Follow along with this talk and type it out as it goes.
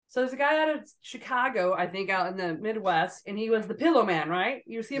So there's a guy out of Chicago, I think, out in the Midwest, and he was the pillow man, right?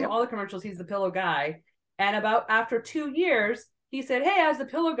 You see him in all the commercials. He's the pillow guy. And about after 2 years, he said, hey, as the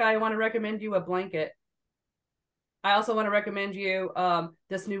pillow guy, I want to recommend you a blanket. I also want to recommend you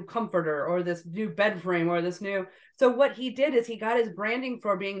this new comforter or this new bed frame or this new. So what he did is he got his branding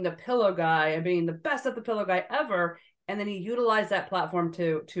for being the pillow guy and being the best at the pillow guy ever. And then he utilized that platform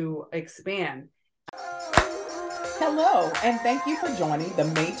to expand. Hello, and thank you for joining the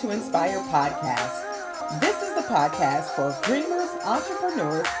Made to Inspire podcast. This is the podcast for dreamers,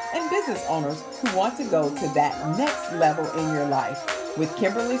 entrepreneurs, and business owners who want to go to that next level in your life with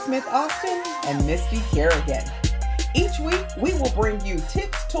Kimberly Smith Austin and Misty Kerrigan. Each week, we will bring you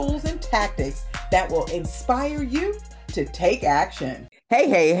tips, tools, and tactics that will inspire you to take action.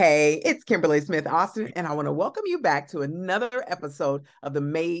 Hey, it's Kimberly Smith Austin, and I want to welcome you back to another episode of the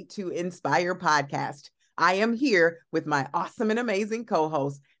Made to Inspire podcast. I am here with my awesome and amazing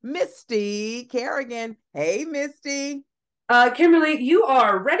co-host, Misty Kerrigan. Hey, Misty. Kimberly, you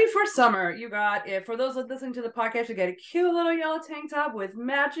are ready for summer. You got it. For those listening to the podcast, you got a cute little yellow tank top with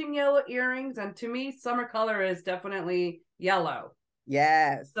matching yellow earrings. And to me, summer color is definitely yellow.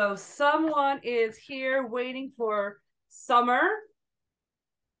 Yes. So someone is here waiting for summer.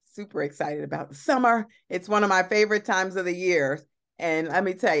 Super excited about the summer. It's one of my favorite times of the year. And let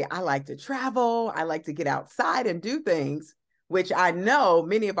me tell you, I like to travel. I like to get outside and do things, which I know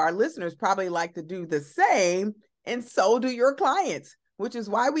many of our listeners probably like to do the same. And so do your clients, which is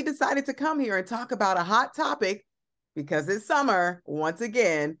why we decided to come here and talk about a hot topic because it's summer once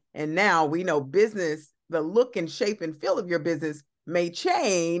again. And now we know business, the look and shape and feel of your business may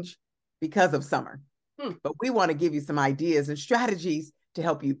change because of summer. But we want to give you some ideas and strategies to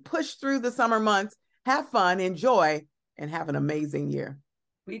help you push through the summer months, have fun, enjoy, and have an amazing year.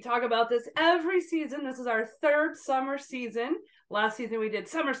 We talk about this every season. This is our third summer season. Last season we did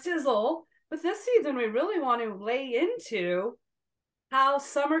Summer Sizzle, but this season we really want to lay into how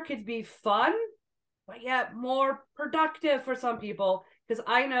summer could be fun, but yet more productive for some people. Because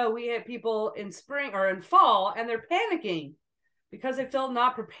I know we have people in spring or in fall and they're panicking because they feel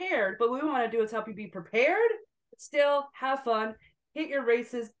not prepared. But what we want to do is help you be prepared, but still have fun, hit your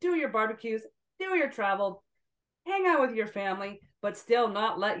races, do your barbecues, do your travel, hang out with your family, but still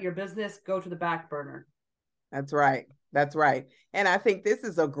not let your business go to the back burner. That's right. That's right. And I think this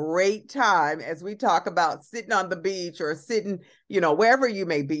is a great time as we talk about sitting on the beach or sitting, wherever you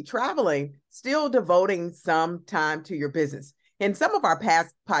may be traveling, still devoting some time to your business. In some of our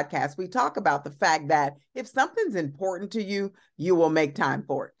past podcasts, we talk about the fact that if something's important to you, you will make time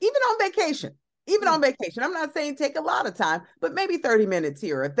for it, even on vacation. I'm not saying take a lot of time, but maybe 30 minutes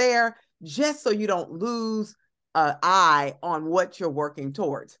here or there, just so you don't lose an eye on what you're working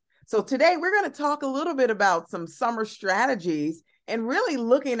towards. So today we're going to talk a little bit about some summer strategies and really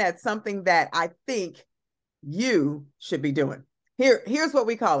looking at something that I think you should be doing. Here's what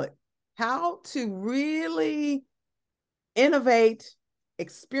we call it: how to really innovate,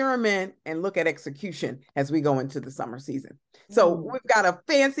 experiment, and look at execution as we go into the summer season. So we've got a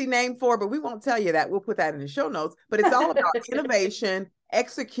fancy name for it, but we won't tell you that. We'll put that in the show notes. But it's all about innovation,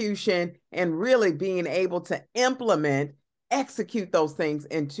 execution, and really being able to execute those things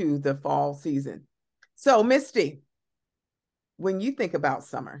into the fall season. So, Misty, when you think about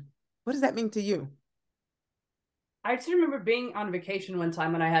summer, what does that mean to you? I just remember being on vacation one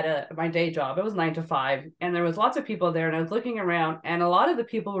time when I had my day job. It was 9 to 5, and there was lots of people there, and I was looking around, and a lot of the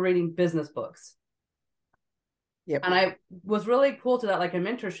people were reading business books. Yep. And I was really cool to that, like a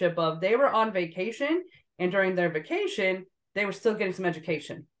mentorship of they were on vacation, and during their vacation, they were still getting some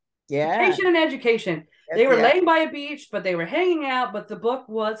education. Yeah. Vacation and education. Yes, they were laying by a beach, but they were hanging out, but the book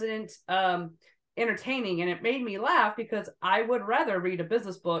wasn't entertaining. And it made me laugh because I would rather read a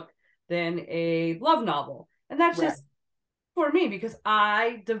business book than a love novel. And that's just for me because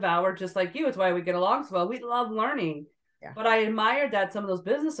I devour just like you. It's why we get along so well. We love learning. Yeah. But I admired that some of those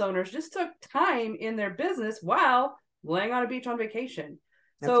business owners just took time in their business while laying on a beach on vacation.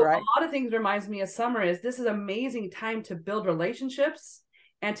 So a lot of things reminds me of summer is this is amazing time to build relationships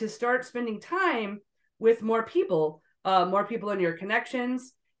and to start spending time with more people in your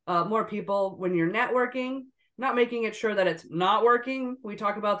connections, more people when you're networking, not making it sure that it's not working. We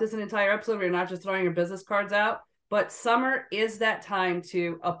talk about this in an entire episode where you're not just throwing your business cards out, but summer is that time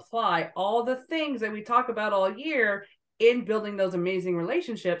to apply all the things that we talk about all year in building those amazing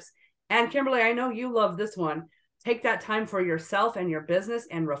relationships. And Kimberly, I know you love this one. Take that time for yourself and your business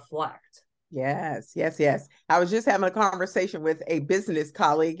and reflect. Yes, yes, yes. I was just having a conversation with a business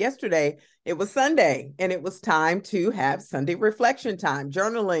colleague yesterday. It was Sunday and it was time to have Sunday reflection time,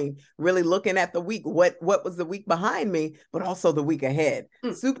 journaling, really looking at the week, what was the week behind me, but also the week ahead.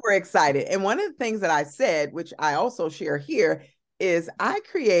 Super excited. And one of the things that I said, which I also share here, is I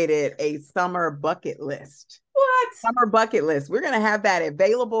created a summer bucket list. What? Summer bucket list. We're going to have that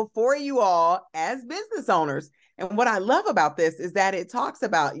available for you all as business owners. And what I love about this is that it talks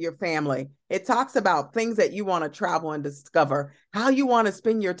about your family. It talks about things that you want to travel and discover, how you want to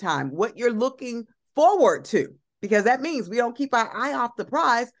spend your time, what you're looking forward to, because that means we don't keep our eye off the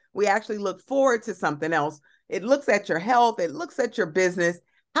prize. We actually look forward to something else. It looks at your health. It looks at your business.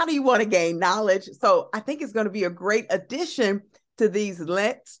 How do you want to gain knowledge? So I think it's going to be a great addition to these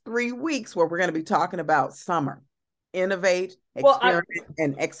next 3 weeks where we're going to be talking about summer. Innovate, experiment,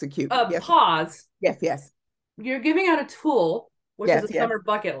 and execute. Yes. Pause. Yes, yes. You're giving out a tool, which is a summer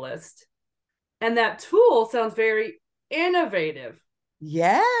bucket list. And that tool sounds very innovative.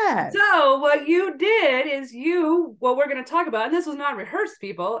 Yes. So what you did is what we're going to talk about, and this was not rehearsed,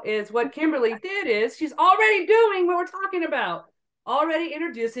 people, is what Kimberly did is she's already doing what we're talking about. Already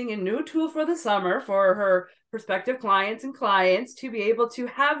introducing a new tool for the summer for her prospective clients and clients to be able to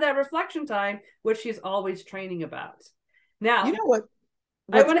have that reflection time, which she's always training about. Now, you know what?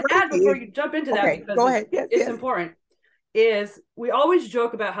 I want to add before you jump into that, because go ahead. It's important, is we always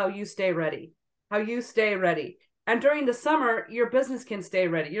joke about how you stay ready. And during the summer, your business can stay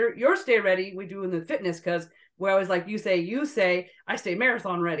ready. Your stay ready, we do in the fitness, because we're always like, you say, I stay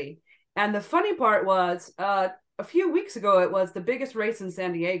marathon ready. And the funny part was, a few weeks ago, it was the biggest race in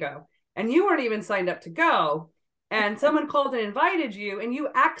San Diego, and you weren't even signed up to go. And someone called and invited you, and you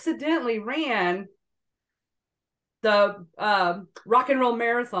accidentally ran the rock and roll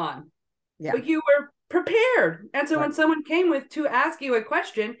marathon. Yeah. But you were prepared. And so when someone came to ask you a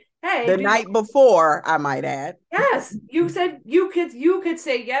question, hey, the night before, I might add. Yes, you said you could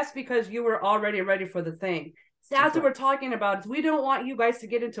say yes because you were already ready for the thing. So that's what we're talking about. Is we don't want you guys to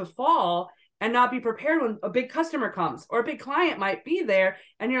get into fall and not be prepared when a big customer comes or a big client might be there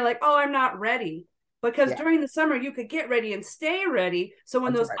and you're like, oh, I'm not ready. Because during the summer, you could get ready and stay ready. So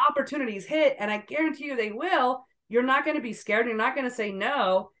when those opportunities hit, and I guarantee you they will, you're not going to be scared. You're not going to say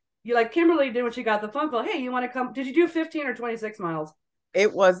no. You like Kimberly did when she got the phone call. Hey, you want to come? Did you do 15 or 26 miles?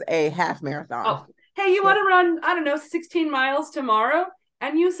 It was a half marathon. Oh, hey, you want to run, I don't know, 16 miles tomorrow?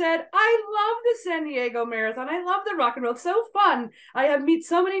 And you said, I love the San Diego Marathon. I love the rock and roll. It's so fun. I have meet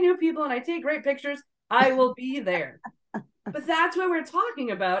so many new people and I take great pictures. I will be there. But that's what we're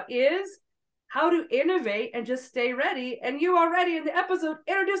talking about, is how to innovate and just stay ready. And you already in the episode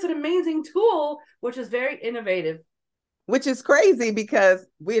introduced an amazing tool, which is very innovative. Which is crazy because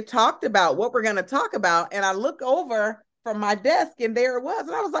we had talked about what we're going to talk about. And I look over from my desk and there it was.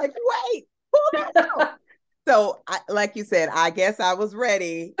 And I was like, wait, pull that out. So like you said, I guess I was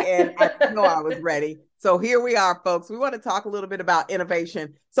ready, and I know I was ready. So here we are, folks. We want to talk a little bit about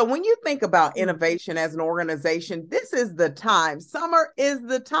innovation. So when you think about innovation as an organization, this is the time. Summer is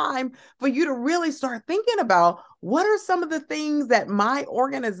the time for you to really start thinking about what are some of the things that my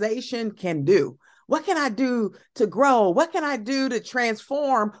organization can do. What can I do to grow? What can I do to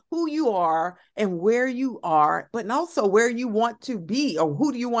transform who you are and where you are, but also where you want to be, or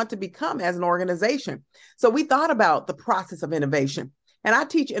who do you want to become as an organization? So we thought about the process of innovation. And I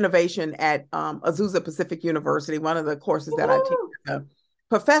teach innovation at Azusa Pacific University, one of the courses that I teach as a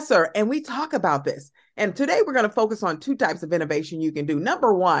professor. And we talk about this. And today we're going to focus on 2 types of innovation you can do.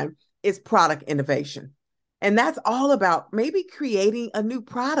 Number 1 is product innovation. And that's all about maybe creating a new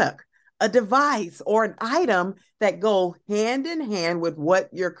product, a device, or an item that go hand in hand with what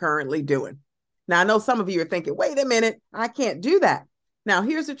you're currently doing. Now, I know some of you are thinking, wait a minute, I can't do that. Now,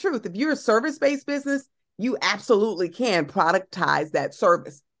 here's the truth. If you're a service-based business, you absolutely can productize that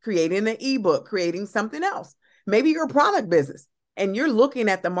service, creating an ebook, creating something else. Maybe you're a product business and you're looking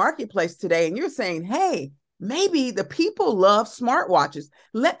at the marketplace today and you're saying, hey, maybe the people love smartwatches.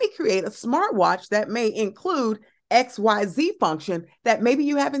 Let me create a smartwatch that may include XYZ function that maybe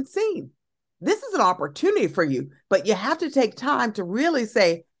you haven't seen. This is an opportunity for you, but you have to take time to really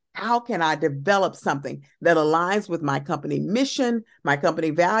say, how can I develop something that aligns with my company mission, my company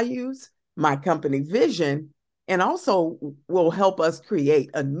values, my company vision, and also will help us create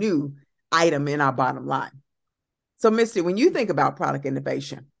a new item in our bottom line. So, Misty, when you think about product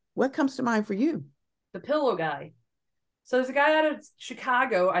innovation, what comes to mind for you? The pillow guy. So there's a guy out of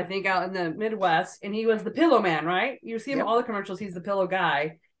Chicago, I think, out in the Midwest, and he was the pillow man, right? You see him in all the commercials, he's the pillow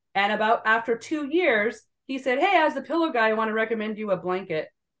guy. And after 2 years, he said, hey, as the pillow guy, I want to recommend you a blanket.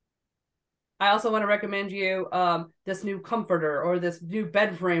 I also want to recommend you this new comforter or this new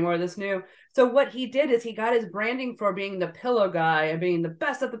bed frame or this new. So what he did is he got his branding for being the pillow guy and being the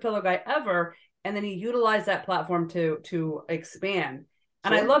best at the pillow guy ever. And then he utilized that platform to expand.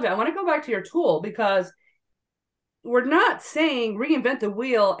 And I love it. I want to go back to your tool because we're not saying reinvent the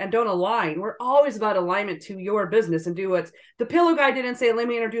wheel and don't align. We're always about alignment to your business and do what's the pillow guy didn't say, let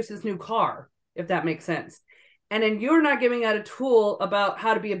me introduce this new car, if that makes sense. And then you're not giving out a tool about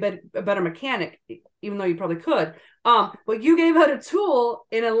how to be a better mechanic, even though you probably could. But you gave out a tool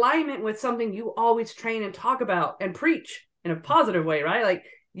in alignment with something you always train and talk about and preach in a positive way, right? Like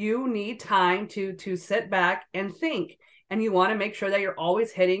you need time to sit back and think, and you want to make sure that you're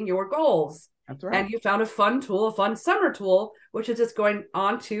always hitting your goals. That's right. And you found a fun tool, a fun summer tool, which is just going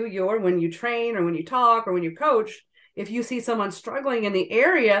on to your, when you train or when you talk or when you coach, if you see someone struggling in the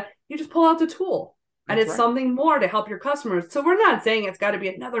area, you just pull out the tool. And it's something more to help your customers. So we're not saying it's got to be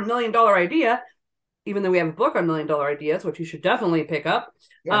another $1 million idea, even though we have a book on $1 million ideas, which you should definitely pick up.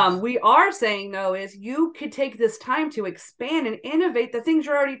 Yes. We are saying, though, is you could take this time to expand and innovate the things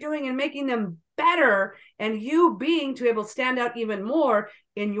you're already doing and making them better, and you being to be able to stand out even more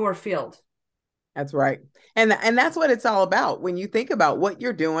in your field. That's right. And that's what it's all about. When you think about what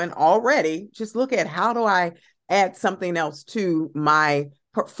you're doing already, just look at how do I add something else to my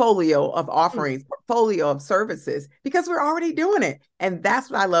portfolio of offerings, portfolio of services, because we're already doing it. And that's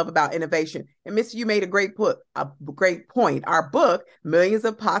what I love about innovation. And Mr. You made a great point. Our book, Millions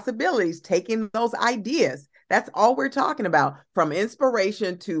of Possibilities, taking those ideas. That's all we're talking about, from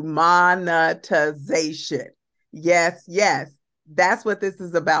inspiration to monetization. Yes, yes. That's what this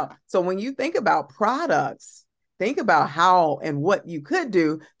is about. So when you think about products, think about how and what you could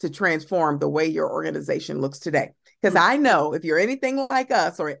do to transform the way your organization looks today. Because I know if you're anything like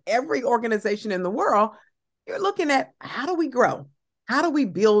us or every organization in the world, you're looking at how do we grow? How do we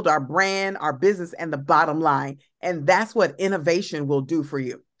build our brand, our business, and the bottom line? And that's what innovation will do for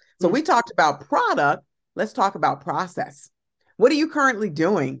you. So we talked about product. Let's talk about process. What are you currently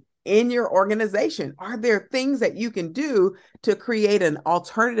doing in your organization? Are there things that you can do to create an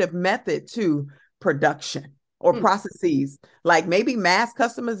alternative method to production or processes, like maybe mass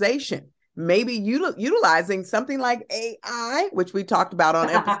customization? Maybe utilizing something like AI, which we talked about on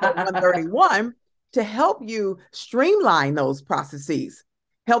episode 131, to help you streamline those processes,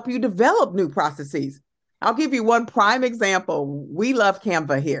 help you develop new processes. I'll give you one prime example. We love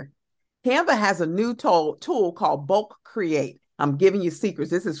Canva here. Canva has a new tool called Bulk Create. I'm giving you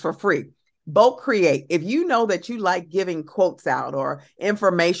secrets. This is for free. Bulk Create. If you know that you like giving quotes out or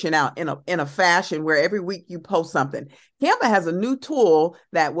information out in a fashion where every week you post something, Canva has a new tool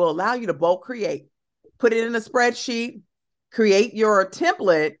that will allow you to bulk create. Put it in a spreadsheet, create your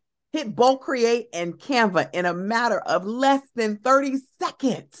template, hit Bulk Create, and Canva in a matter of less than 30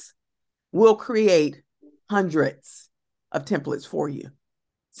 seconds will create hundreds of templates for you.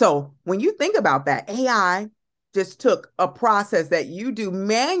 So when you think about that, AI just took a process that you do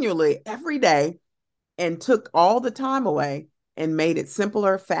manually every day and took all the time away and made it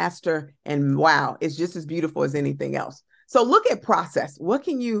simpler, faster, and wow, it's just as beautiful as anything else. So look at process. What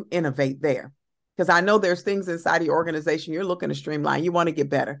can you innovate there? Because I know there's things inside your organization you're looking to streamline. You want to get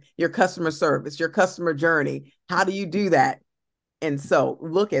better. Your customer service, your customer journey. How do you do that? And so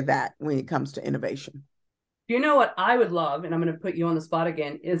look at that when it comes to innovation. You know what I would love, and I'm going to put you on the spot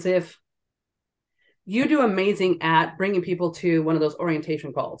again, is if you do amazing at bringing people to one of those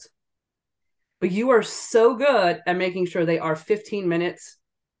orientation calls, but you are so good at making sure they are 15 minutes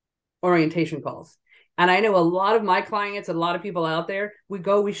orientation calls. And I know a lot of my clients and a lot of people out there,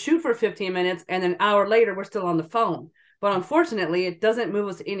 we shoot for 15 minutes and then an hour later, we're still on the phone. But unfortunately, it doesn't move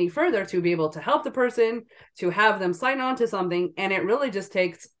us any further to be able to help the person, to have them sign on to something. And it really just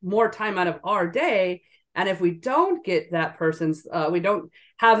takes more time out of our day. And if we don't get that person's, we don't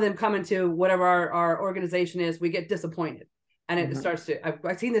have them come into whatever our organization is, we get disappointed. And it starts to,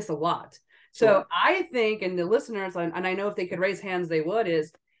 I've seen this a lot. Sure. So I think, and the listeners, and I know if they could raise hands, they would,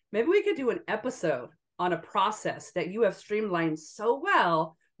 is maybe we could do an episode on a process that you have streamlined so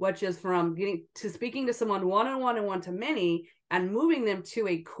well, which is from getting to speaking to someone one-on-one and one-to-many and moving them to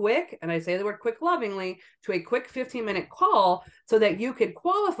a quick, and I say the word quick lovingly, to a quick 15-minute call so that you could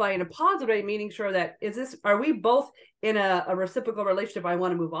qualify in a positive way, meaning sure that are we both in a reciprocal relationship I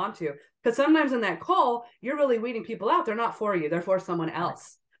want to move on to? Because sometimes in that call, you're really weeding people out. They're not for you. They're for someone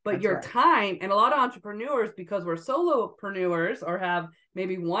else. But that's your time, and a lot of entrepreneurs, because we're solopreneurs or have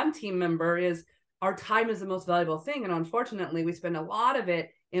maybe one team member, is our time is the most valuable thing. And unfortunately, we spend a lot of it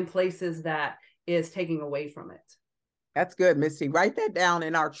in places that is taking away from it. That's good, Misty. Write that down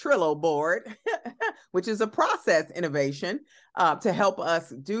in our Trello board, which is a process innovation to help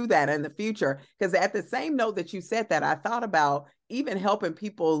us do that in the future. Because at the same note that you said that, I thought about even helping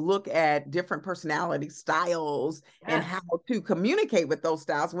people look at different personality styles and how to communicate with those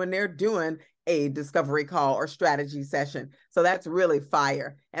styles when they're doing a discovery call or strategy session. So that's really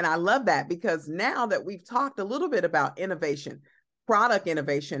fire. And I love that because now that we've talked a little bit about innovation, product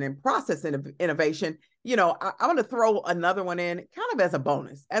innovation and process innovation, you know, I want to throw another one in kind of as a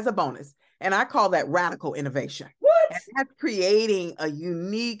bonus. And I call that radical innovation. What? And that's creating a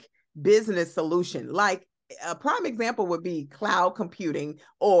unique business solution. Like a prime example would be cloud computing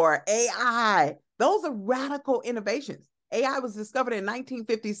or AI. Those are radical innovations. AI was discovered in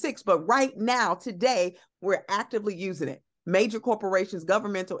 1956, but right now, today, we're actively using it. Major corporations,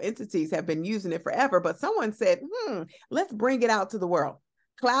 governmental entities have been using it forever, but someone said, let's bring it out to the world.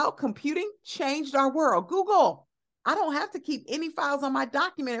 Cloud computing changed our world. Google, I don't have to keep any files on my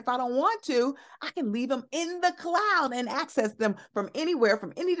document if I don't want to. I can leave them in the cloud and access them from anywhere,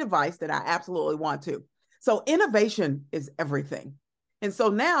 from any device that I absolutely want to. So innovation is everything. And so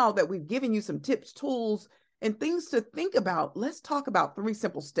now that we've given you some tips, tools, and things to think about, let's talk about 3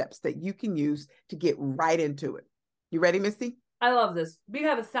 simple steps that you can use to get right into it. You ready, Misty? I love this. We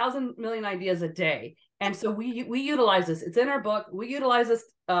have 1,000 million ideas a day. And so we utilize this. It's in our book. We utilize this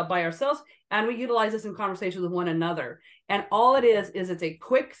by ourselves, and we utilize this in conversation with one another. And all it is it's a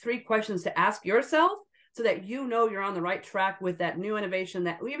quick 3 questions to ask yourself so that you know you're on the right track with that new innovation,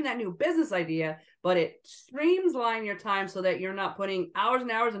 that even that new business idea, but it streamlines your time so that you're not putting hours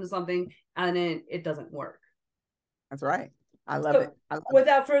and hours into something and then it doesn't work. That's right. I love it.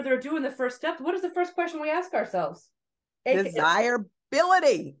 Without further ado, in the first step, what is the first question we ask ourselves?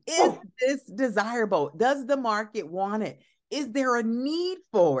 Desirability. Is this desirable? Does the market want it? Is there a need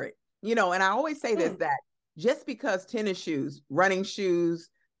for it? You know, and I always say this, that just because tennis shoes, running shoes,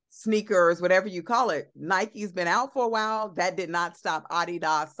 sneakers, whatever you call it, Nike's been out for a while, that did not stop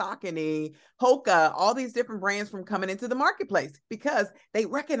Adidas, Saucony, Hoka, all these different brands from coming into the marketplace because they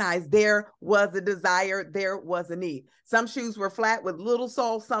recognized there was a desire, there was a need. Some shoes were flat with little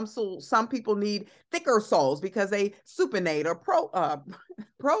soles, some people need thicker soles because they supinate or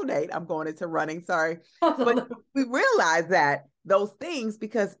pronate. I'm going into running, sorry. But we realize that those things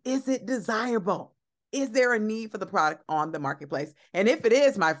because is it desirable? Is there a need for the product on the marketplace? And if it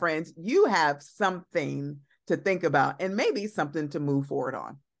is, my friends, you have something to think about and maybe something to move forward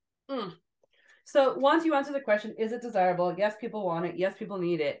on. So once you answer the question, is it desirable? Yes, people want it. Yes, people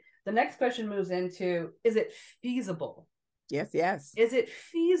need it. The next question moves into, is it feasible? Yes. Is it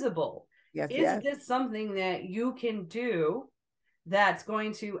feasible? Yes. Is this something that you can do that's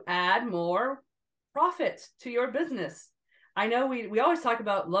going to add more profit to your business? I know we always talk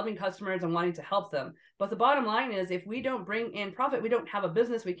about loving customers and wanting to help them, but the bottom line is if we don't bring in profit, we don't have a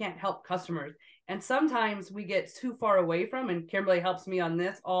business, we can't help customers. And sometimes we get too far away from, and Kimberly helps me on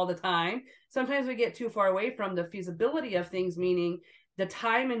this all the time, sometimes we get too far away from the feasibility of things, meaning the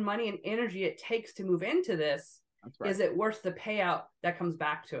time and money and energy it takes to move into this. Right. Is it worth the payout that comes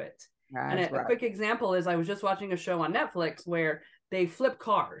back to it? That's a quick example is I was just watching a show on Netflix where they flip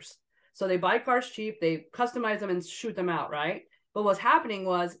cars. So they buy cars cheap, they customize them and shoot them out, right? But what's happening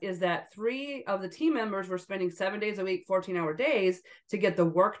is that 3 of the team members were spending 7 days a week, 14-hour days to get the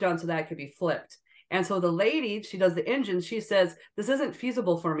work done so that it could be flipped. And so the lady, she does the engine, she says, this isn't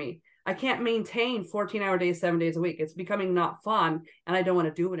feasible for me. I can't maintain 14-hour days, 7 days a week. It's becoming not fun, and I don't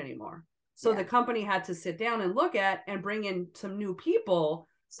want to do it anymore. So the company had to sit down and look at and bring in some new people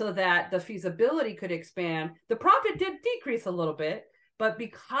so that the feasibility could expand. The profit did decrease a little bit, but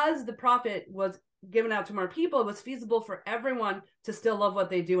because the profit was given out to more people, it was feasible for everyone to still love what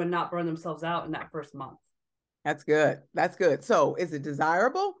they do and not burn themselves out in that first month. That's good. So is it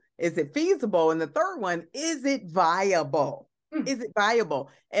desirable? Is it feasible? And the third one, is it viable? Is it viable?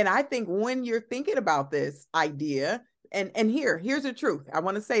 And I think when you're thinking about this idea, and here's the truth. I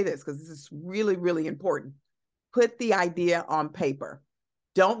want to say this because this is really, really important. Put the idea on paper.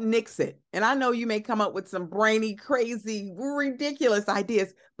 Don't nix it. And I know you may come up with some brainy, crazy, ridiculous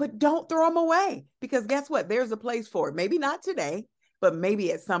ideas, but don't throw them away because guess what? There's a place for it. Maybe not today, but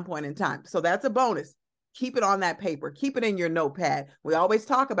maybe at some point in time. So that's a bonus. Keep it on that paper. Keep it in your notepad. We always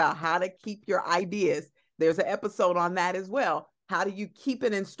talk about how to keep your ideas. There's an episode on that as well. How do you keep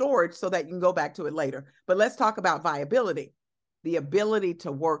it in storage so that you can go back to it later? But let's talk about viability, the ability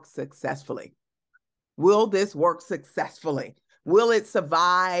to work successfully. Will this work successfully? Will it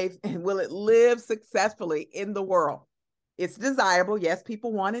survive and will it live successfully in the world? It's desirable. Yes,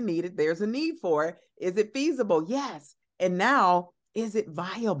 people want and need it. There's a need for it. Is it feasible? Yes. And now, is it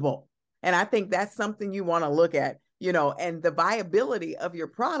viable? And I think that's something you want to look at and the viability of your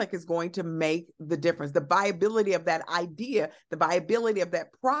product is going to make the difference. The viability of that idea, the viability of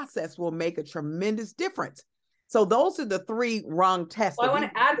that process will make a tremendous difference. So those are the 3 wrong tests. Well, I want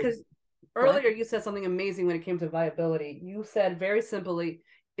to add, because earlier you said something amazing when it came to viability. You said very simply,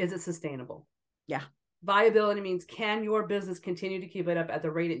 is it sustainable? Yeah. Viability means, can your business continue to keep it up at the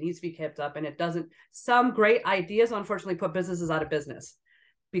rate it needs to be kept up? And it doesn't. Some great ideas, unfortunately, put businesses out of business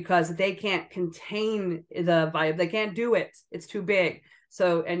because they can't contain the vibe. They can't do it. It's too big.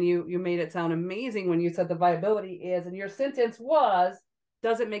 So, and you made it sound amazing when you said the viability is, and your sentence was,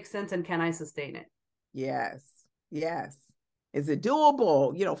 does it make sense and can I sustain it? Yes. Yes. Is it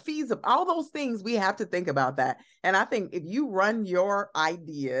doable? Feasible, all those things, we have to think about that. And I think if you run your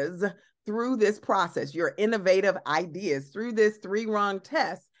ideas through this process, your innovative ideas through this 3 wrong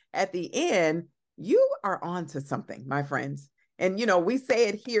test, at the end, you are onto something, my friends. And, we say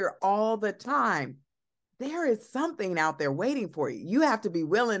it here all the time. There is something out there waiting for you. You have to be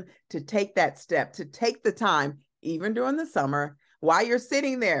willing to take that step, to take the time, even during the summer, while you're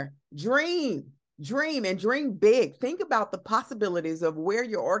sitting there. Dream and dream big. Think about the possibilities of where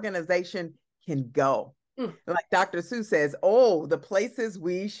your organization can go. Like Dr. Sue says, the places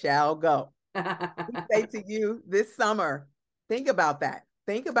we shall go. We say to you this summer, think about that.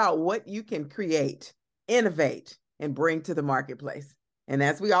 Think about what you can create, innovate, and bring to the marketplace. And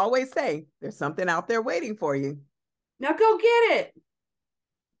as we always say, there's something out there waiting for you. Now go get it.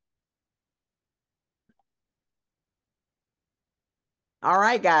 All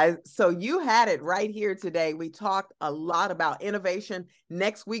right, guys. So you had it right here today. We talked a lot about innovation.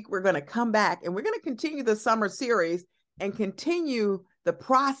 Next week, we're going to come back and we're going to continue the summer series and continue the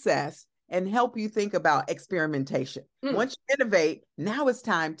process and help you think about experimentation. Once you innovate, now it's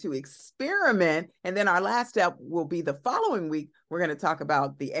time to experiment. And then our last step will be the following week. We're going to talk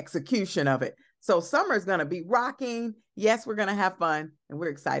about the execution of it. So summer is going to be rocking. Yes, we're going to have fun, and we're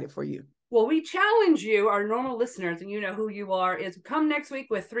excited for you. Well, we challenge you, our normal listeners, and you know who you are, is come next week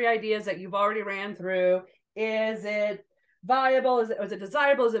with 3 ideas that you've already ran through. Is it viable? Is it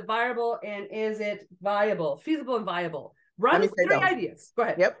desirable? Is it viable? And is it viable? Feasible and viable. Run 3 ideas. Go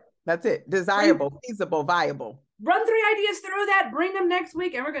ahead. Yep. That's it. Desirable, feasible, viable. Run 3 ideas through that. Bring them next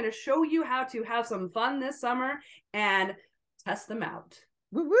week. And we're going to show you how to have some fun this summer and test them out.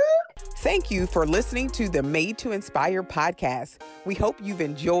 Woo-woo. Thank you for listening to the Made to Inspire podcast. We hope you've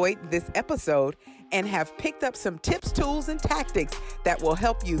enjoyed this episode and have picked up some tips, tools, and tactics that will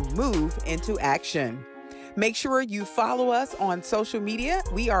help you move into action. Make sure you follow us on social media.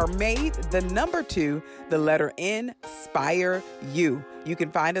 We are Made 2, the letter N, Inspire You. You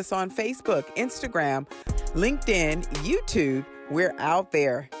can find us on Facebook, Instagram, LinkedIn, YouTube. We're out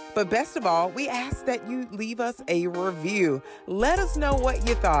there. But best of all, we ask that you leave us a review. Let us know what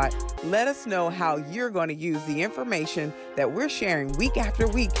you thought. Let us know how you're going to use the information that we're sharing week after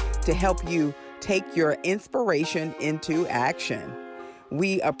week to help you take your inspiration into action.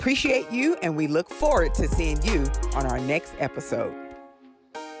 We appreciate you and we look forward to seeing you on our next episode.